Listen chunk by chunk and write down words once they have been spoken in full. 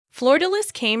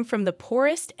Flordelis came from the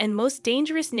poorest and most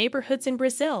dangerous neighborhoods in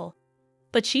Brazil,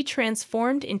 but she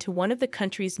transformed into one of the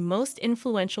country's most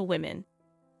influential women.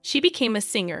 She became a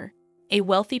singer, a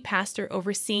wealthy pastor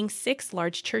overseeing 6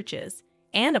 large churches,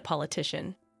 and a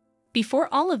politician. Before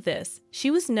all of this, she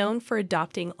was known for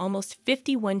adopting almost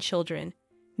 51 children,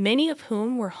 many of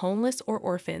whom were homeless or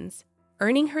orphans,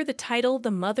 earning her the title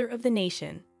the Mother of the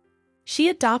Nation. She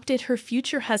adopted her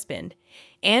future husband,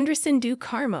 Anderson do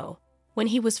Carmo, when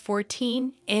he was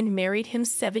 14 and married him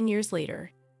 7 years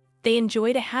later. They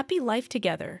enjoyed a happy life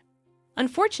together.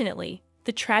 Unfortunately,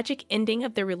 the tragic ending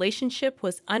of their relationship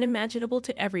was unimaginable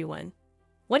to everyone.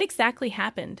 What exactly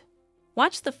happened?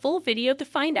 Watch the full video to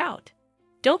find out.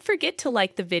 Don't forget to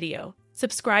like the video,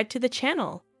 subscribe to the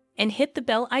channel, and hit the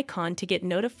bell icon to get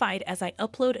notified as I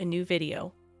upload a new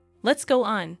video. Let's go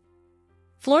on.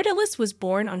 Flordelis was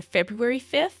born on February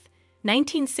 5,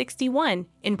 1961,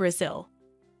 in Brazil.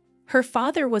 Her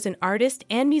father was an artist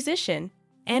and musician,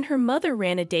 and her mother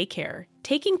ran a daycare,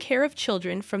 taking care of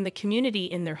children from the community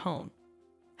in their home.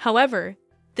 However,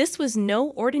 this was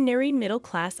no ordinary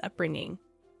middle-class upbringing.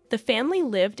 The family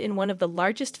lived in one of the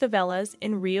largest favelas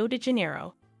in Rio de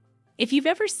Janeiro. If you've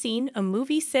ever seen a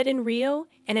movie set in Rio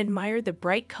and admired the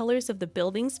bright colors of the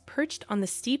buildings perched on the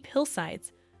steep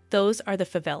hillsides, those are the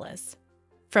favelas.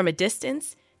 From a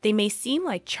distance, they may seem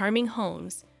like charming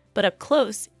homes, but up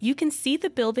close, you can see the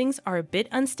buildings are a bit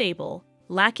unstable,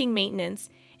 lacking maintenance,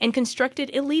 and constructed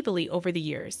illegally over the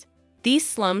years. These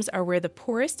slums are where the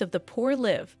poorest of the poor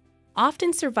live,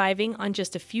 often surviving on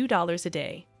just a few dollars a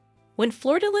day. When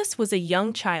Flordelis was a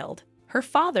young child, her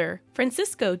father,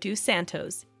 Francisco dos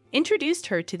Santos, introduced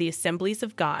her to the Assemblies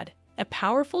of God, a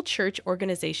powerful church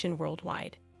organization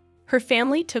worldwide. Her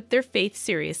family took their faith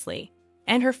seriously,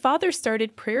 and her father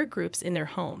started prayer groups in their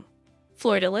home.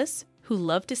 Flordelis, who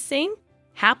loved to sing,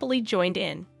 happily joined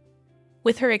in.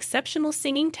 With her exceptional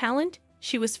singing talent,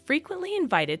 she was frequently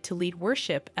invited to lead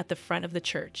worship at the front of the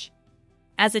church.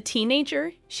 As a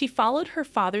teenager, she followed her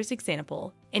father's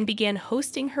example and began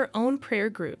hosting her own prayer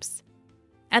groups.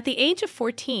 At the age of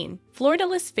 14,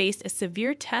 Flordelis faced a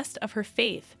severe test of her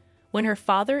faith when her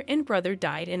father and brother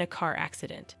died in a car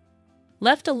accident.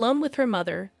 Left alone with her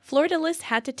mother, Flordelis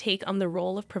had to take on the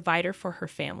role of provider for her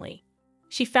family.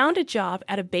 She found a job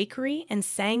at a bakery and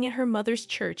sang at her mother's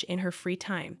church in her free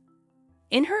time.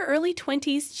 In her early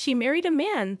 20s, she married a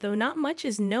man, though not much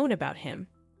is known about him,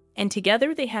 and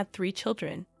together they had 3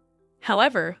 children.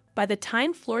 However, by the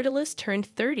time Flordelis turned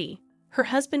 30, her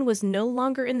husband was no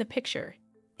longer in the picture,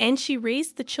 and she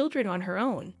raised the children on her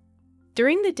own.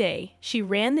 During the day, she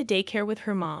ran the daycare with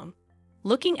her mom,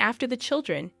 looking after the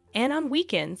children, and on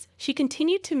weekends, she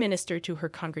continued to minister to her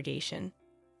congregation.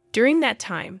 During that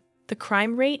time, the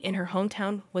crime rate in her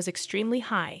hometown was extremely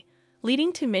high,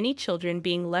 leading to many children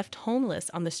being left homeless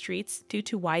on the streets due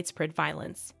to widespread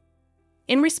violence.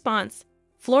 In response,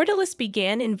 Flordelis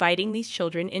began inviting these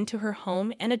children into her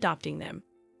home and adopting them.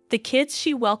 The kids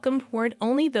she welcomed weren't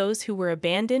only those who were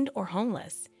abandoned or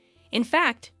homeless. In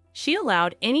fact, she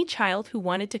allowed any child who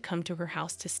wanted to come to her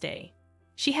house to stay.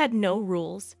 She had no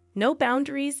rules, no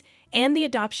boundaries, and the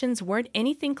adoptions weren't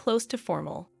anything close to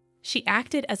formal. She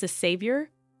acted as a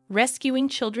savior, rescuing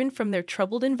children from their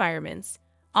troubled environments,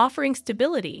 offering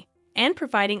stability, and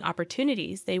providing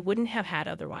opportunities they wouldn't have had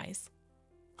otherwise.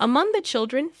 Among the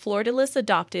children Flordelis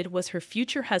adopted was her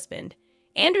future husband,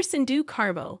 Anderson do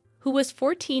Carmo, who was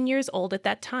 14 years old at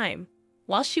that time,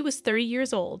 while she was 30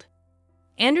 years old.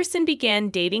 Anderson began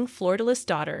dating Flordelis'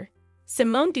 daughter,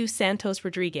 Simone dos Santos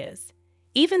Rodrigues,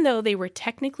 even though they were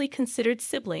technically considered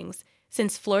siblings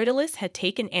since Flordelis had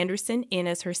taken Anderson in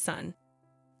as her son.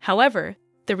 However,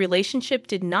 the relationship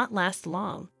did not last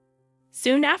long.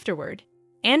 Soon afterward,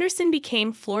 Anderson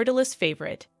became Flordelis'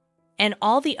 favorite, and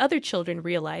all the other children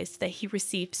realized that he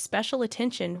received special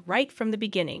attention right from the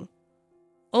beginning.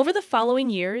 Over the following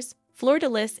years,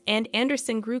 Flordelis and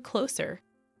Anderson grew closer.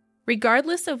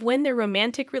 Regardless of when their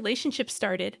romantic relationship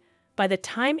started, by the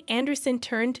time Anderson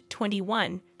turned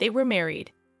 21, they were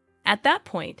married. At that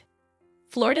point,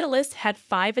 Flordelis had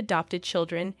 5 adopted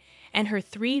children and her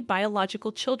 3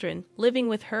 biological children living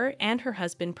with her and her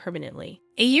husband permanently.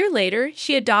 A year later,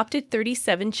 she adopted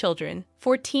 37 children,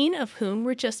 14 of whom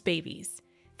were just babies.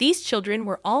 These children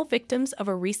were all victims of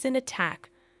a recent attack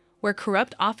where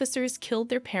corrupt officers killed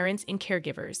their parents and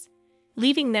caregivers,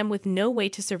 leaving them with no way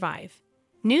to survive.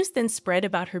 News then spread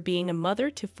about her being a mother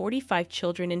to 45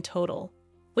 children in total,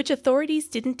 which authorities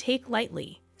didn't take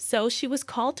lightly, so she was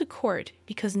called to court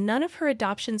because none of her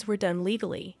adoptions were done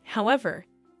legally. However,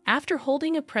 after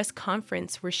holding a press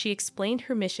conference where she explained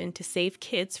her mission to save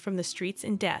kids from the streets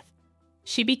and death,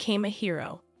 she became a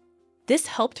hero. This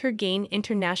helped her gain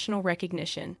international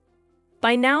recognition.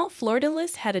 By now,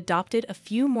 Flordelis had adopted a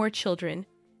few more children,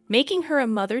 making her a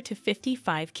mother to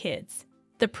 55 kids.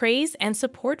 The praise and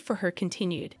support for her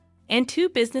continued, and two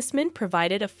businessmen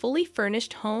provided a fully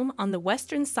furnished home on the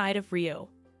western side of Rio,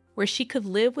 where she could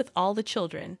live with all the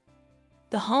children.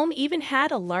 The home even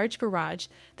had a large garage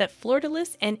that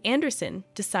Flordelis and Anderson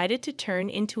decided to turn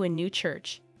into a new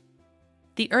church.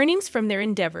 The earnings from their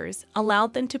endeavors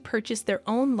allowed them to purchase their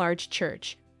own large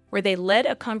church, where they led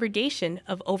a congregation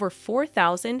of over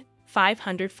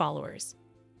 4,500 followers.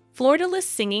 Flordelis'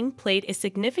 singing played a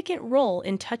significant role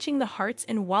in touching the hearts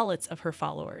and wallets of her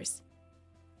followers.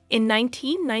 In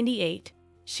 1998,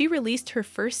 she released her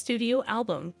first studio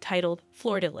album titled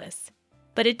Flordelis,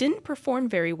 but it didn't perform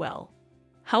very well.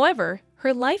 However,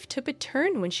 her life took a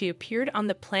turn when she appeared on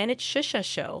the Planet Xuxa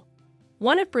show,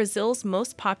 one of Brazil's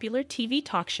most popular TV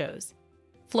talk shows.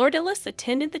 Flordelis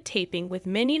attended the taping with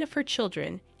many of her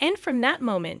children, and from that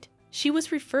moment, she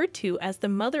was referred to as the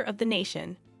Mother of the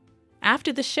Nation.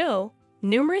 After the show,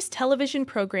 numerous television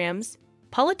programs,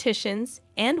 politicians,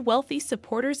 and wealthy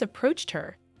supporters approached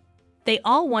her. They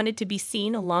all wanted to be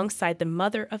seen alongside the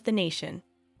Mother of the Nation.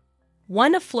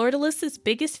 One of Flordelis'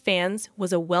 biggest fans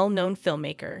was a well-known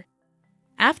filmmaker.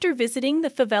 After visiting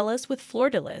the favelas with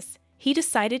Flordelis, he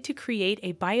decided to create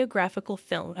a biographical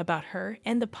film about her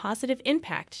and the positive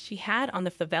impact she had on the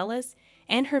favelas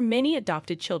and her many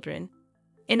adopted children.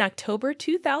 In October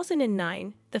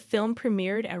 2009, the film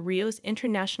premiered at Rio's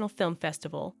International Film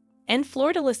Festival, and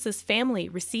Flordelis' family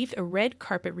received a red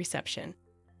carpet reception.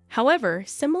 However,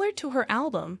 similar to her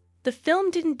album, the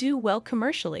film didn't do well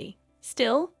commercially.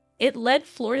 Still, it led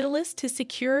Flordelis to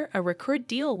secure a record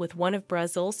deal with one of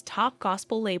Brazil's top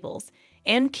gospel labels,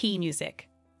 Key Music.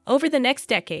 Over the next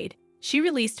decade, she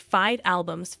released 5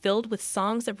 albums filled with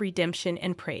songs of redemption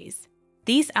and praise.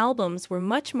 These albums were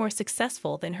much more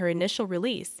successful than her initial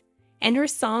release, and her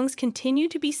songs continue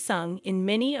to be sung in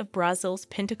many of Brazil's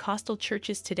Pentecostal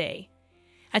churches today,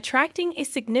 attracting a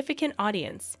significant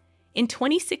audience. In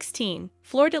 2016,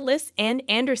 Flordelis and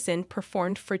Anderson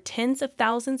performed for tens of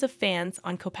thousands of fans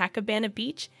on Copacabana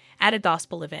Beach at a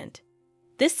gospel event.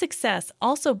 This success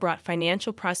also brought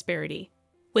financial prosperity,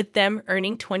 with them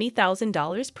earning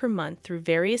 $20,000 per month through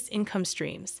various income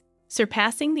streams,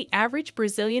 surpassing the average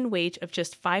Brazilian wage of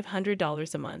just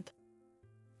 $500 a month.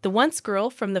 The once girl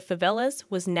from the favelas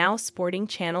was now sporting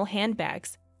Channel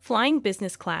handbags, flying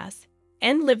business class,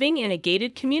 and living in a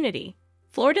gated community.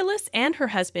 Flordelis and her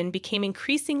husband became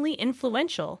increasingly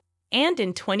influential, and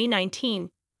in 2019,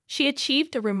 she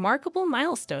achieved a remarkable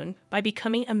milestone by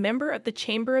becoming a member of the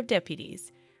Chamber of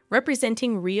Deputies,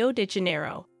 representing Rio de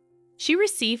Janeiro. She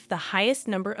received the highest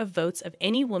number of votes of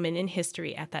any woman in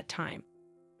history at that time.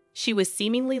 She was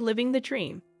seemingly living the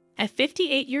dream. At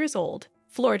 58 years old,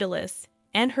 Flordelis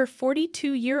and her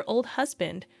 42-year-old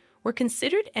husband were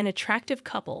considered an attractive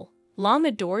couple, long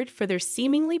adored for their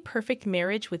seemingly perfect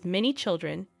marriage with many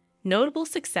children, notable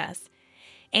success,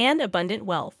 and abundant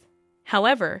wealth.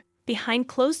 However, behind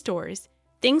closed doors,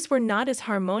 things were not as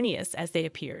harmonious as they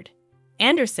appeared.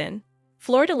 Anderson,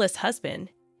 Flordelis'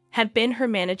 husband, had been her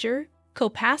manager,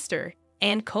 co-pastor,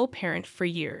 and co-parent for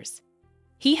years.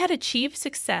 He had achieved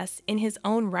success in his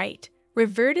own right,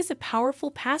 revered as a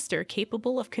powerful pastor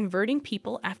capable of converting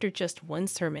people after just one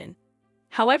sermon.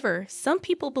 However, some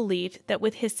people believed that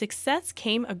with his success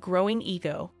came a growing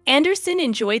ego. Anderson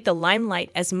enjoyed the limelight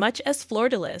as much as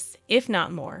Flordelis, if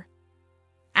not more.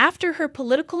 After her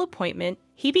political appointment,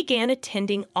 he began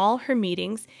attending all her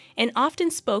meetings and often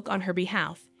spoke on her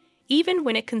behalf, even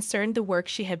when it concerned the work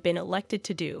she had been elected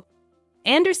to do.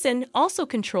 Anderson also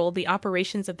controlled the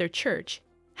operations of their church,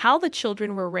 how the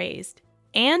children were raised,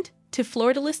 and, to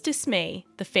Flordelis' dismay,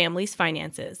 the family's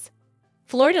finances.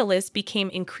 Flordelis became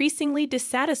increasingly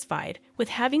dissatisfied with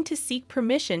having to seek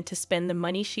permission to spend the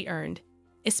money she earned,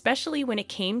 especially when it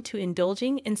came to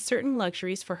indulging in certain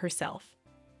luxuries for herself.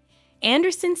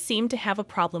 Anderson seemed to have a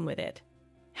problem with it.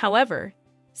 However,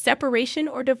 separation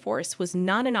or divorce was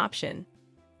not an option.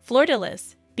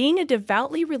 Flordelis, being a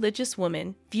devoutly religious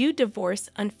woman, viewed divorce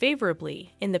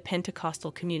unfavorably in the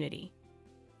Pentecostal community.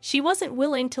 She wasn't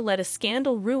willing to let a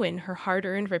scandal ruin her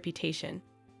hard-earned reputation.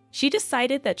 She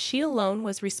decided that she alone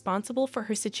was responsible for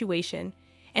her situation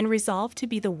and resolved to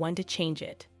be the one to change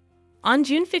it. On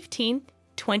June 15,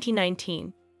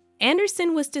 2019,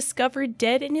 Anderson was discovered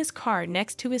dead in his car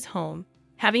next to his home,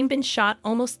 having been shot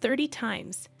almost 30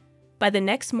 times. By the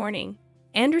next morning,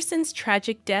 Anderson's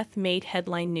tragic death made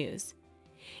headline news.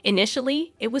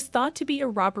 Initially, it was thought to be a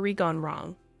robbery gone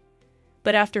wrong.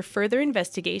 But after further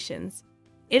investigations,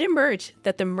 it emerged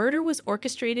that the murder was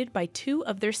orchestrated by 2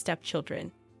 of their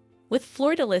stepchildren. with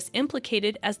Flordelis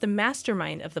implicated as the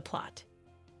mastermind of the plot.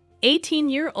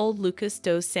 18-year-old Lucas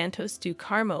dos Santos do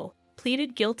Carmo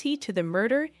pleaded guilty to the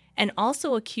murder and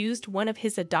also accused one of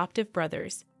his adoptive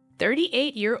brothers,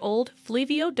 38-year-old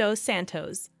Flávio dos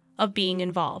Santos, of being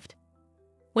involved.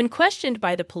 When questioned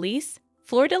by the police,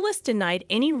 Flordelis denied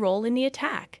any role in the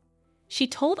attack. She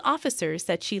told officers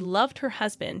that she loved her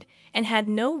husband and had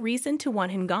no reason to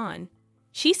want him gone.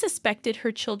 She suspected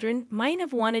her children might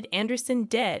have wanted Anderson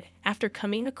dead after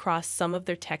coming across some of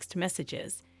their text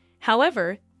messages.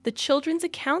 However, the children's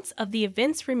accounts of the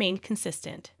events remained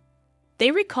consistent.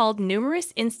 They recalled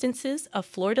numerous instances of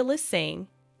Flordelis saying,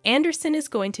 "Anderson is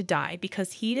going to die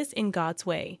because he is in God's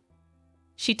way."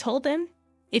 She told them,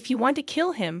 "If you want to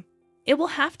kill him, it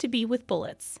will have to be with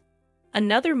bullets."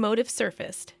 Another motive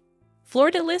surfaced.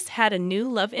 Flordelis had a new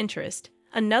love interest,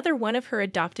 another one of her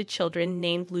adopted children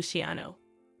named Luciano.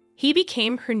 He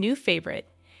became her new favorite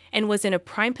and was in a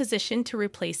prime position to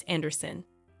replace Anderson.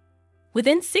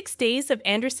 Within 6 days of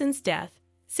Anderson's death,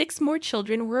 6 more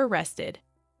children were arrested.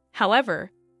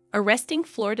 However, arresting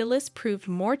Flordelis proved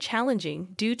more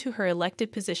challenging due to her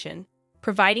elected position,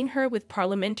 providing her with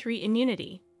parliamentary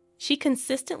immunity. She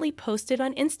consistently posted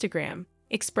on Instagram,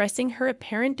 expressing her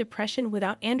apparent depression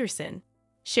without Anderson,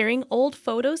 sharing old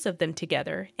photos of them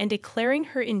together, and declaring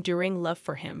her enduring love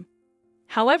for him.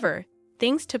 However,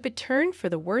 things took a turn for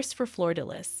the worse for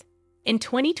Flordelis. In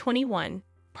 2021,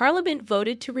 Parliament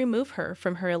voted to remove her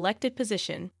from her elected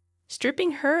position,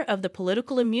 stripping her of the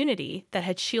political immunity that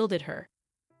had shielded her.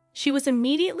 She was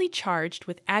immediately charged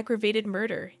with aggravated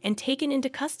murder and taken into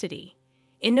custody.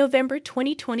 In November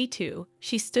 2022,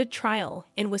 she stood trial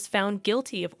and was found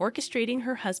guilty of orchestrating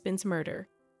her husband's murder.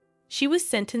 She was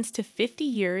sentenced to 50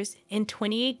 years and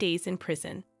 28 days in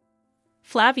prison.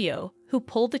 Flávio, who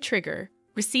pulled the trigger,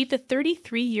 received a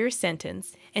 33-year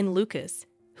sentence, and Lucas,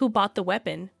 who bought the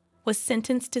weapon, was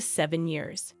sentenced to 7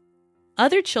 years.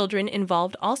 Other children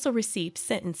involved also received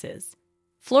sentences.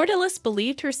 Flordelis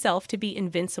believed herself to be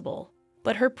invincible,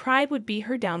 but her pride would be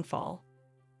her downfall.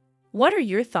 What are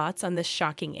your thoughts on this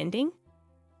shocking ending?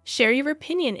 Share your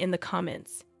opinion in the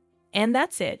comments. And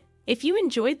that's it. If you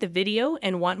enjoyed the video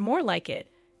and want more like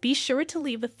it, be sure to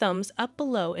leave a thumbs up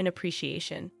below in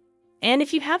appreciation. And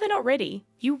if you haven't already,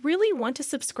 you really want to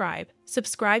subscribe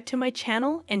to my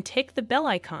channel and tick the bell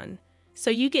icon so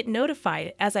you get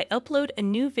notified as I upload a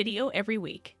new video every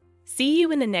week. See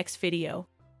you in the next video.